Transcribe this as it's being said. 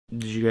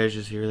Did you guys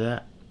just hear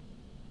that?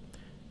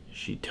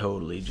 She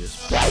totally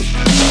just...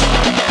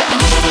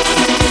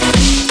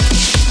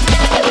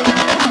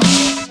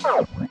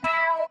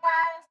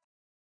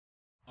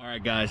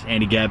 Alright guys,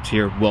 ANDYGABBS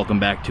here. Welcome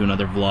back to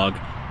another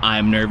vlog.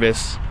 I'm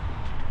nervous.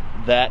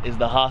 That is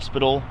the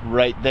hospital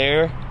right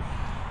there.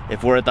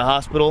 If we're at the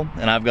hospital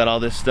and I've got all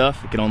this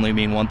stuff, it can only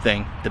mean one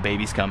thing. The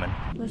baby's coming.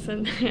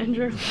 Listen,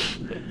 Andrew.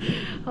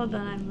 Hold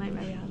on, I might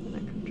be having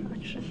a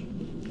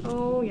contraction.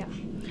 Oh, yeah.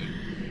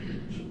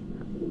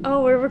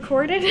 Oh, we're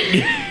recorded?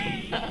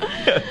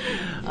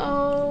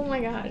 Oh my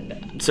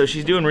god. So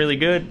she's doing really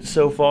good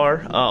so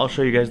far. I'll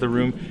show you guys the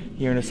room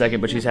here in a second,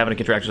 but she's having a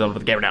contraction. I'll put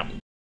the camera down.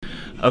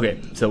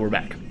 Okay, so we're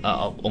back.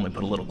 I'll only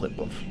put a little clip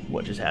of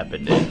what just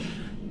happened.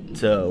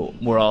 So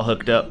we're all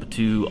hooked up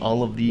to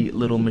all of the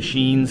little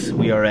machines.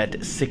 We are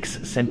at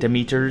 6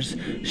 centimeters.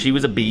 She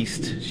was a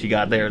beast. She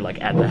got there like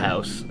at the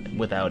house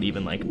without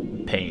even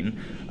like pain.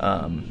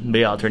 But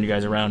yeah, I'll turn you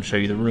guys around, show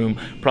you the room.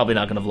 Probably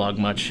not gonna vlog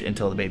much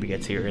until the baby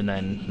gets here, and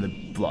then the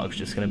vlog's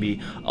just gonna be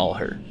all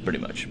her pretty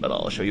much, but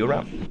I'll show you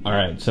around. All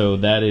right, so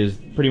that is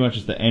pretty much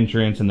just the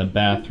entrance and the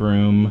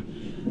bathroom.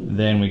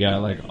 Then we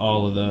got like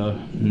all of the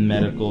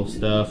medical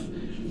stuff.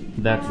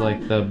 That's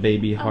like the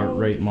baby heart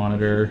rate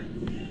monitor.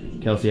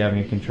 Kelsey having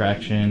a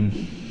contraction,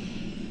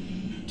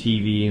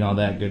 TV and all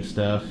that good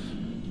stuff,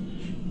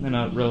 and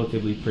a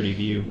relatively pretty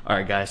view. All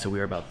right guys, so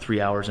we are about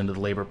 3 hours into the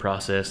labor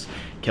process.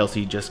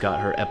 Kelsey just got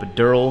her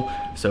epidural,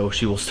 so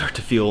she will start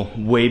to feel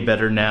way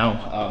better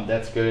now.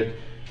 That's good.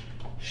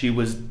 She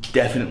was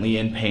definitely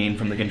in pain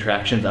from the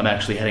contractions. I'm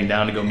actually heading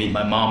down to go meet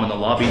my mom in the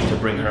lobby to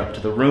bring her up to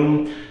the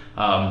room.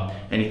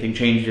 Anything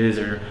changes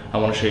or I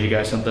want to show you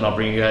guys something, I'll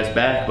bring you guys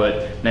back,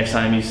 but next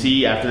time you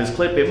see after this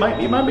clip, it might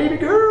be my baby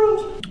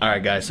girl.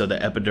 Alright guys, so the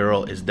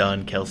epidural is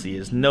done. Kelsey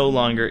is no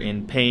longer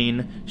in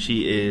pain.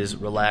 She is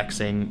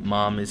relaxing.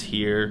 Mom is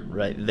here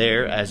right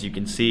there, as you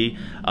can see.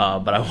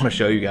 But I want to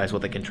show you guys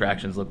what the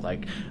contractions look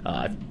like.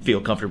 I feel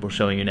comfortable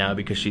showing you now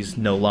because she's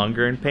no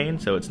longer in pain,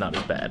 so it's not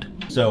as bad.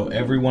 So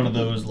every one of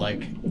those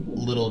like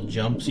little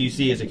jumps you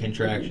see is a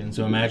contraction.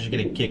 So imagine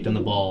getting kicked in the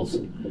balls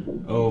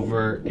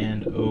over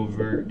and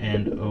over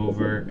and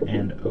over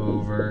and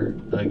over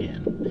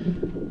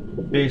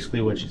again.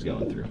 Basically what she's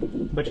going through.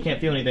 But you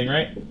can't feel anything,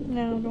 right?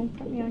 No, don't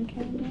put me on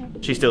camera.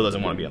 She still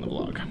doesn't want to be on the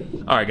vlog.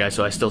 Alright guys,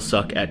 so I still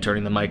suck at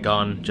turning the mic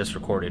on. Just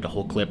recorded a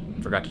whole clip,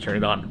 forgot to turn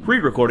it on.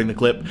 Re-recording the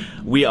clip.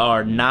 We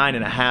are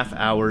 9.5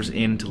 hours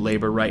into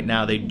labor right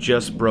now. They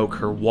just broke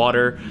her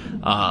water.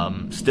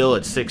 Still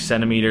at 6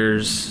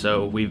 centimeters,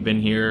 so we've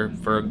been here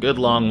for a good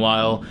long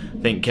while. I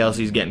think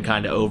Kelsey's getting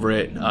kind of over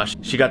it.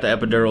 She got the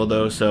epidural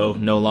though, so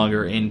no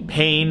longer in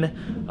pain.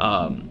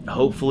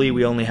 Hopefully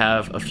we only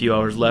have a few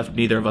hours left.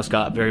 Neither of us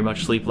got very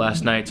much sleep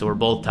last night, so we're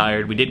both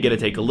tired. We did get to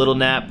take a little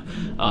nap.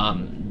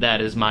 That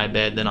is my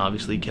bed, then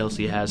obviously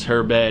Kelsey has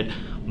her bed,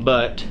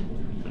 but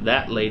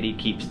that lady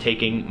keeps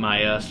taking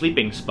my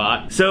sleeping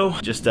spot. So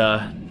just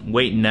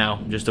waiting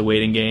now, just a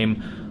waiting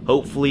game.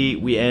 Hopefully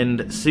we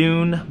end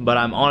soon, but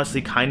I'm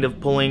honestly kind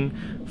of pulling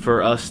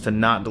for us to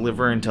not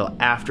deliver until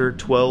after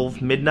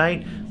 12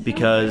 midnight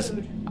because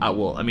I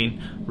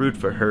mean, rude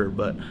for her,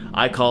 but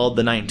I called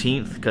the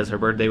 19th because her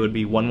birthday would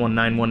be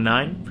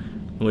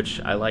 11919,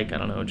 which I like. I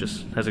don't know, it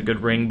just has a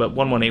good ring, but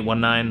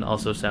 11819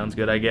 also sounds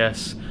good, I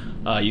guess.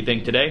 You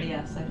think today?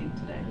 Yes, I think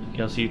today.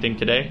 Kelsey, you think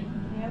today?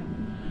 Yep.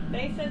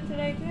 They said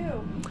today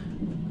too.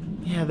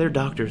 Yeah, they're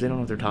doctors. They don't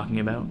know what they're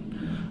talking about.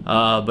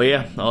 But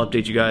yeah, I'll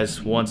update you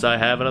guys once I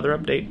have another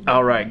update.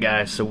 Alright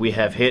guys, so we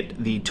have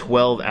hit the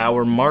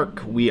 12-hour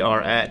mark. We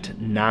are at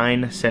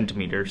 9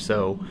 centimeters,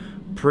 so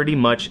pretty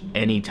much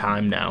any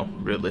time now,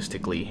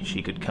 realistically,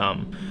 she could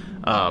come.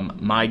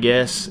 My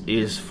guess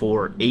is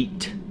for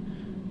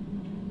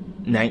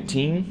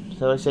 8/19,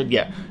 so I said,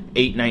 yeah,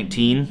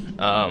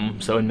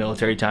 8/19, so in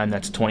military time,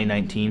 that's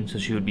 2019, so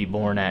she would be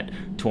born at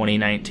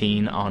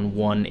 2019 on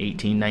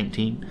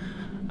 1/18/19.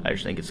 I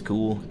just think it's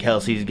cool.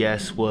 Kelsey's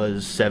guess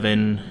was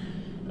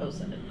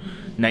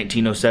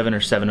 1907 or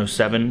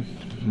 707.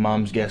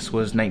 Mom's guess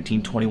was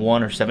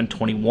 1921 or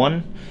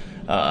 721.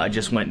 I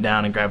just went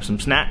down and grabbed some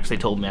snacks. They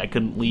told me I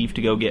couldn't leave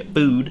to go get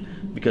food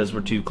because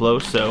we're too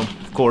close, so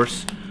of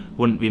course,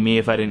 wouldn't be me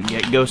if I didn't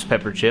get ghost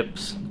pepper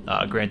chips.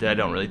 Granted, I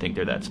don't really think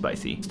they're that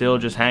spicy. Still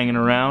just hanging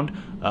around,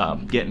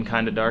 getting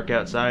kind of dark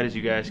outside, as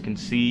you guys can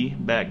see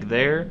back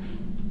there.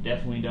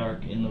 Definitely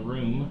dark in the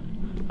room.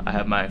 I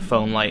have my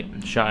phone light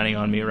shining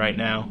on me right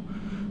now.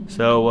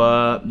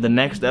 So the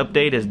next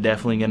update is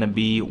definitely gonna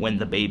be when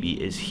the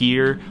baby is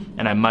here,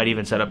 and I might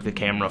even set up the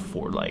camera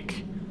for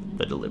like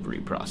the delivery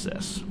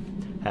process.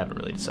 Haven't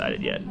really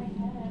decided yet.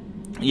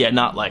 Yeah,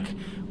 not like,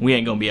 we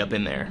ain't gonna be up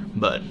in there,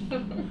 but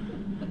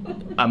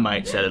I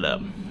might set it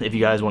up. If you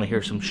guys wanna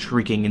hear some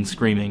shrieking and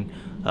screaming,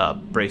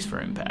 brace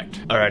for impact.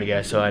 Alrighty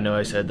guys, so I know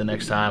I said the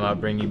next time I'll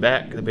bring you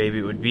back, the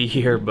baby would be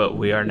here, but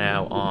we are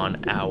now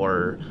on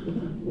hour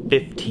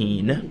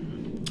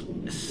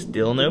 15.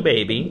 Still no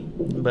baby,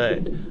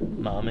 but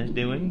mom is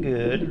doing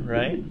good,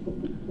 right?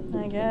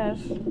 I guess.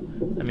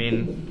 I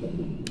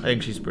mean, I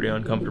think she's pretty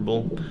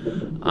uncomfortable.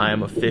 I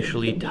am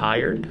officially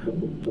tired.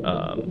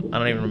 I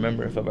don't even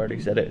remember if I've already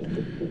said it.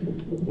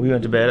 We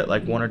went to bed at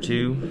like 1 or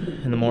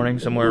 2 in the morning,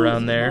 somewhere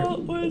around there.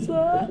 What was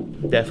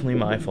that? Definitely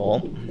my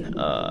fault.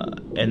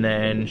 And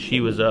then she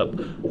was up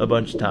a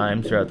bunch of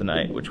times throughout the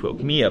night, which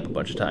woke me up a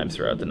bunch of times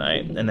throughout the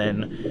night. And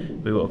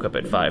then we woke up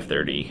at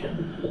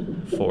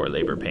 5:30 for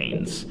labor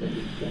pains.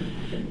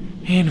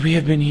 And we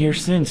have been here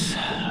since.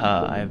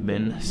 I've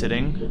been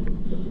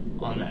sitting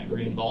on that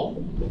green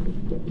ball.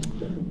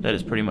 That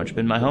has pretty much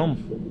been my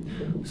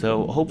home.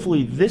 So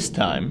hopefully this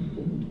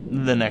time,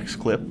 the next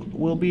clip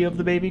will be of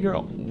the baby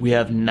girl. We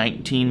have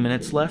 19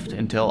 minutes left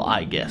until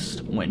I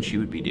guessed when she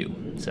would be due.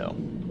 So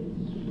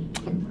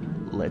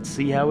let's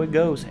see how it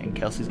goes. And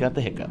Kelsey's got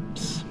the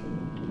hiccups. I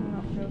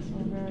don't feel so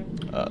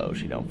good. Uh-oh,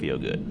 she don't feel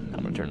good.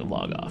 I'm gonna turn the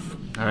vlog off.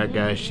 All right,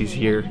 guys, she's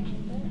here.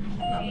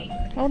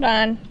 Hold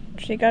on.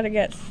 She gotta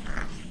get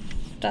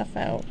stuff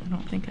out. I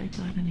don't think I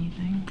got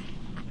anything.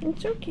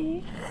 It's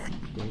okay.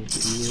 There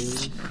she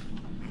is.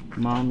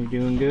 Mom, you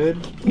doing good?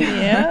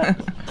 Yeah.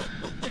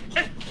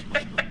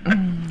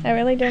 I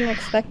really didn't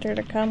expect her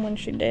to come when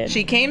she did.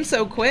 She came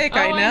so quick, Oh,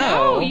 I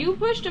know. You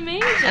pushed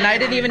amazing. And I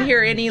didn't even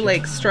hear any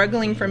like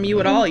struggling from you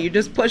at all. You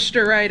just pushed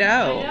her right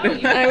out.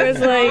 I was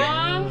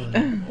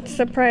like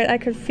surprised. I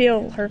could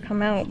feel her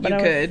come out, but You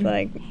I could. was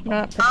like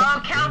not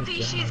Oh,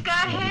 Kelsey, she's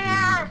got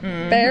hair.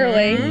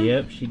 barely.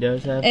 Yep, she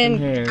does have And-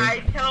 some hair. I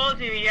told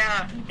you,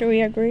 yeah. Do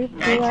we agree? I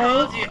Blue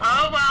told eyes? you.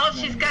 Oh, well,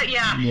 she's got,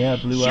 yeah. Yeah,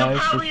 blue She'll eyes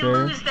for probably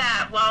sure. lose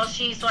that while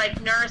she's like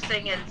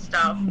nursing and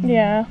stuff.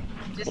 Yeah.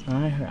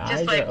 Her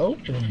eyes like- are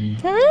open.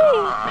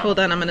 Hi. Hold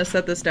on, I'm gonna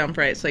set this down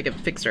right so I can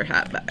fix her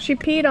hat back. She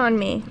peed on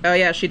me. Oh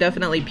yeah, she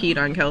definitely peed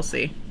on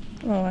Kelsey.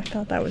 Oh, I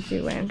thought that was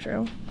you,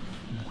 Andrew.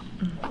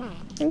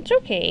 It's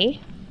okay.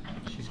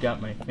 She's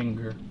got my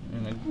finger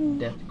in a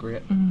death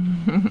grip.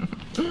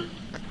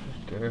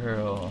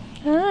 Girl.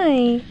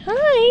 Hi.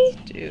 Hi.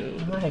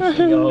 Dude. Hi,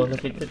 oh,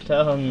 look at the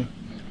tongue.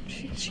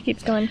 She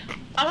keeps going.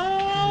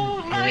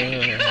 Oh, my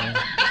Yeah.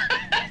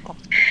 God.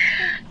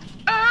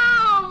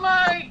 Oh,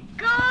 my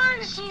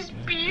God. She's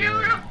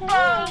beautiful.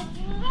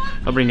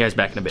 I'll bring you guys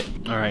back in a bit.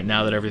 All right,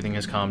 now that everything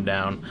has calmed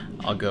down,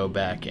 I'll go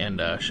back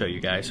and show you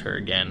guys her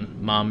again.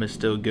 Mom is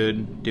still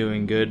good,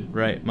 doing good,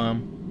 right,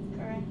 Mom?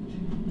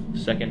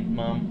 Correct. Second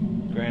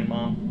mom,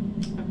 grandmom,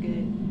 I'm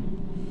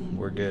good.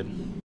 we're good.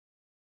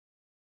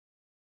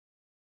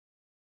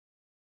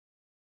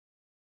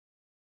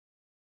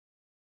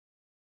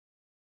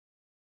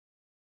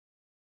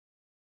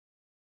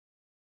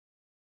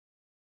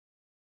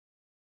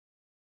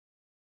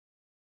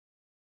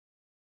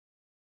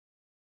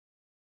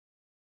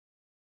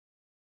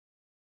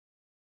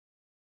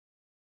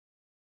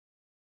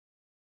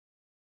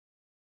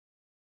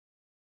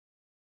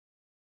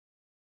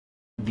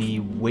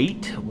 The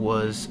weight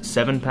was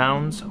 7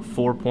 pounds,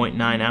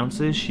 4.9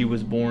 ounces. She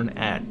was born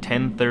at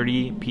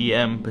 10:30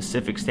 p.m.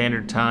 Pacific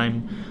Standard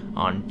Time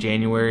on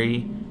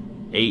January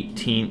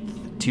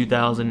 18th,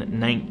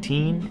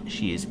 2019.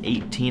 She is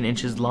 18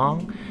 inches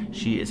long.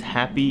 She is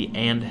happy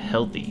and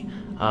healthy.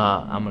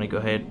 I'm gonna go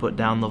ahead and put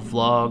down the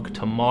vlog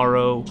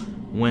tomorrow.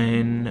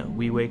 When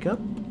we wake up,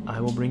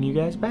 I will bring you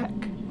guys back.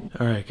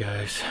 All right,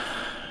 guys.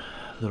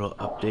 Little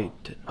update.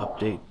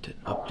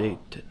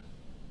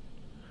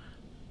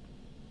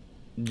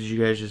 Did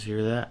you guys just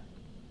hear that?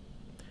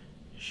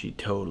 She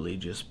totally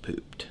just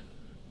pooped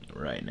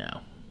right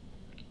now.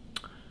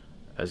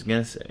 I was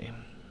gonna say,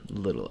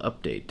 little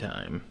update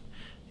time.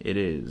 It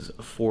is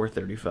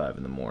 4:35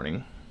 in the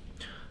morning.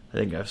 I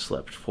think I've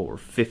slept for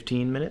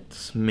 15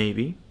 minutes,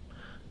 maybe.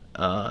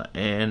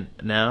 And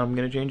now I'm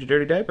gonna change a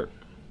dirty diaper.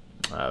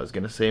 I was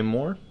gonna say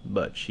more,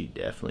 but she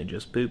definitely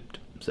just pooped,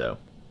 so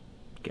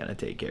gonna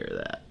take care of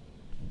that.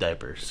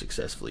 Diaper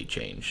successfully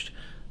changed.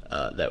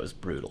 That was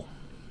brutal.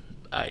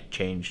 I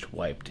changed,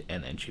 wiped,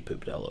 and then she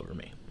pooped all over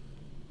me.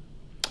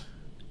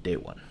 Day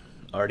 1.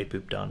 Already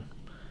pooped on.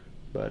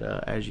 But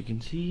as you can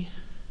see,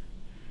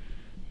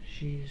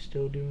 she's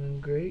still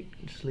doing great.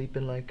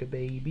 Sleeping like a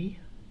baby.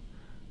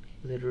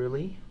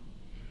 Literally.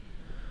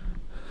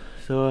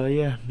 So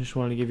yeah, just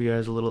wanted to give you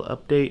guys a little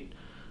update.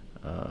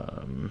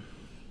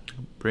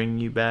 Bring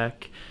you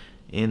back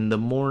in the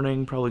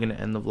morning. Probably going to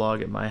end the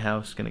vlog at my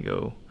house. Going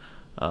to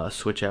go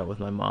switch out with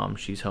my mom.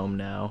 She's home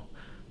now.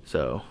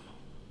 So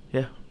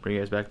yeah, bring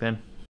you guys back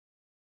then.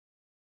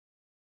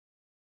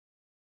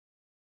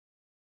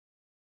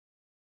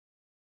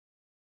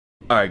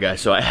 Alright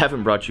guys, so I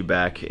haven't brought you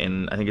back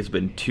in, I think it's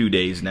been 2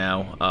 days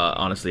now.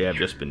 Honestly, I've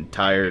just been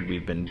tired.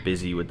 We've been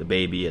busy with the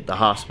baby at the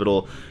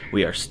hospital.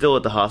 We are still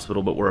at the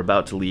hospital, but we're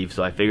about to leave,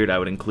 so I figured I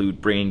would include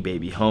bringing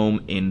baby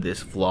home in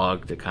this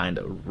vlog to kind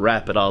of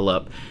wrap it all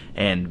up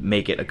and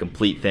make it a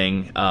complete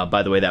thing.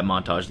 By the way, that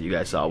montage that you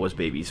guys saw was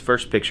baby's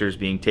first pictures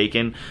being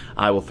taken.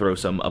 I will throw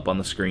some up on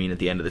the screen at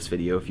the end of this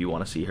video if you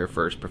want to see her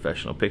first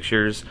professional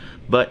pictures.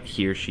 But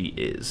here she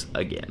is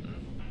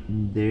again.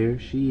 There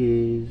she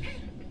is.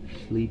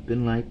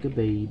 Sleeping like a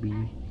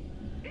baby.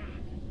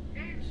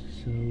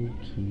 So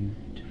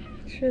cute.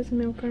 She has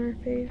milk on her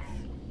face.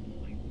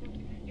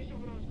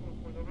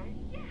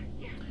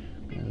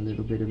 Got a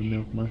little bit of a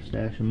milk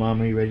mustache. And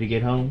Mom, are you ready to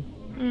get home?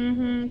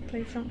 Mm-hmm.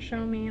 Please don't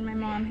show me and my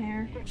mom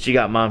hair. She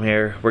got mom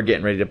hair. We're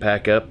getting ready to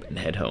pack up and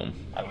head home.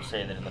 I will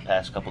say that in the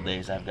past couple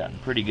days, I've gotten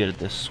pretty good at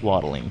this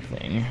swaddling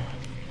thing.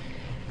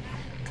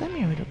 Come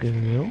here, little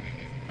girl.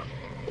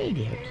 Hey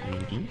there,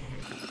 cutie.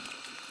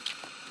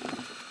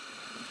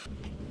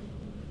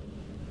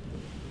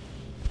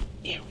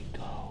 There we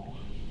go.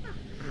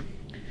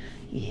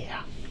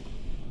 Yeah.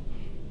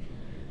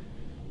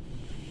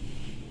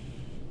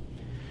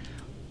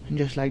 And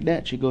just like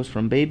that, she goes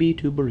from baby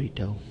to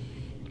burrito.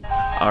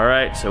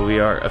 Alright, so we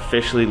are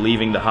officially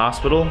leaving the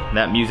hospital.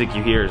 That music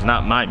you hear is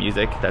not my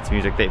music. That's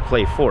music they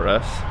play for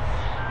us.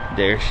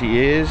 There she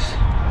is. You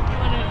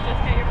want to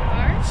just get your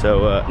car?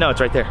 So, no,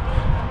 it's right there.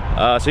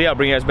 So yeah, I'll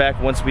bring you guys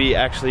back once we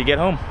actually get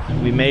home.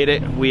 We made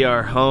it. We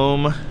are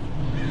home.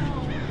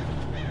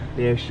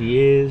 There she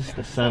is,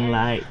 the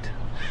sunlight.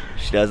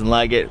 She doesn't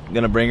like it. I'm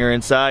gonna bring her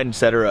inside and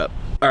set her up.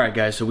 Alright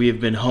guys, so we have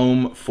been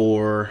home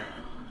for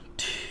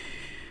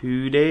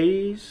 2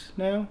 days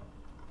now?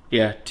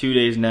 Yeah, 2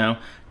 days now.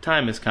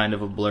 Time is kind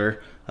of a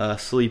blur.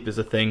 Sleep is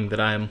a thing that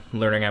I'm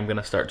learning I'm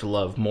gonna start to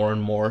love more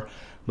and more.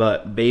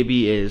 But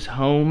baby is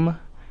home.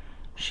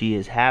 She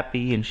is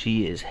happy and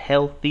she is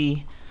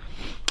healthy.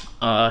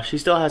 She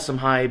still has some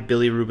high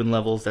bilirubin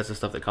levels. That's the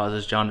stuff that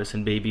causes jaundice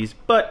in babies,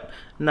 but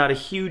not a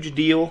huge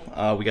deal.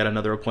 We got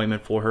another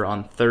appointment for her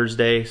on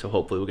Thursday, so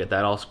hopefully we'll get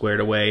that all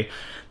squared away.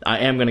 I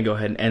am gonna go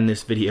ahead and end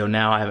this video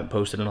now. I haven't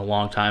posted in a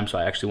long time, so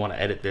I actually wanna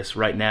edit this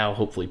right now,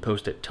 hopefully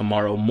post it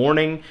tomorrow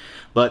morning.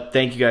 But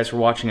thank you guys for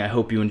watching. I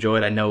hope you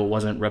enjoyed. I know it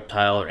wasn't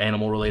reptile or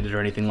animal related or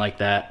anything like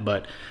that,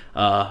 but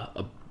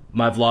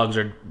my vlogs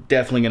are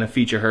definitely going to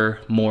feature her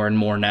more and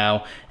more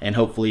now, and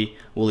hopefully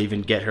we'll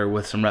even get her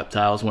with some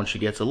reptiles once she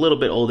gets a little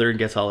bit older and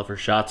gets all of her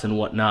shots and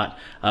whatnot.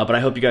 But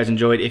I hope you guys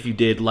enjoyed. If you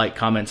did, like,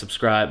 comment,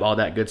 subscribe, all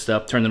that good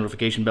stuff. Turn the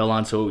notification bell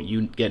on so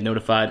you get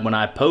notified when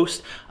I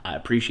post. I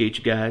appreciate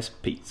you guys.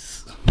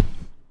 Peace.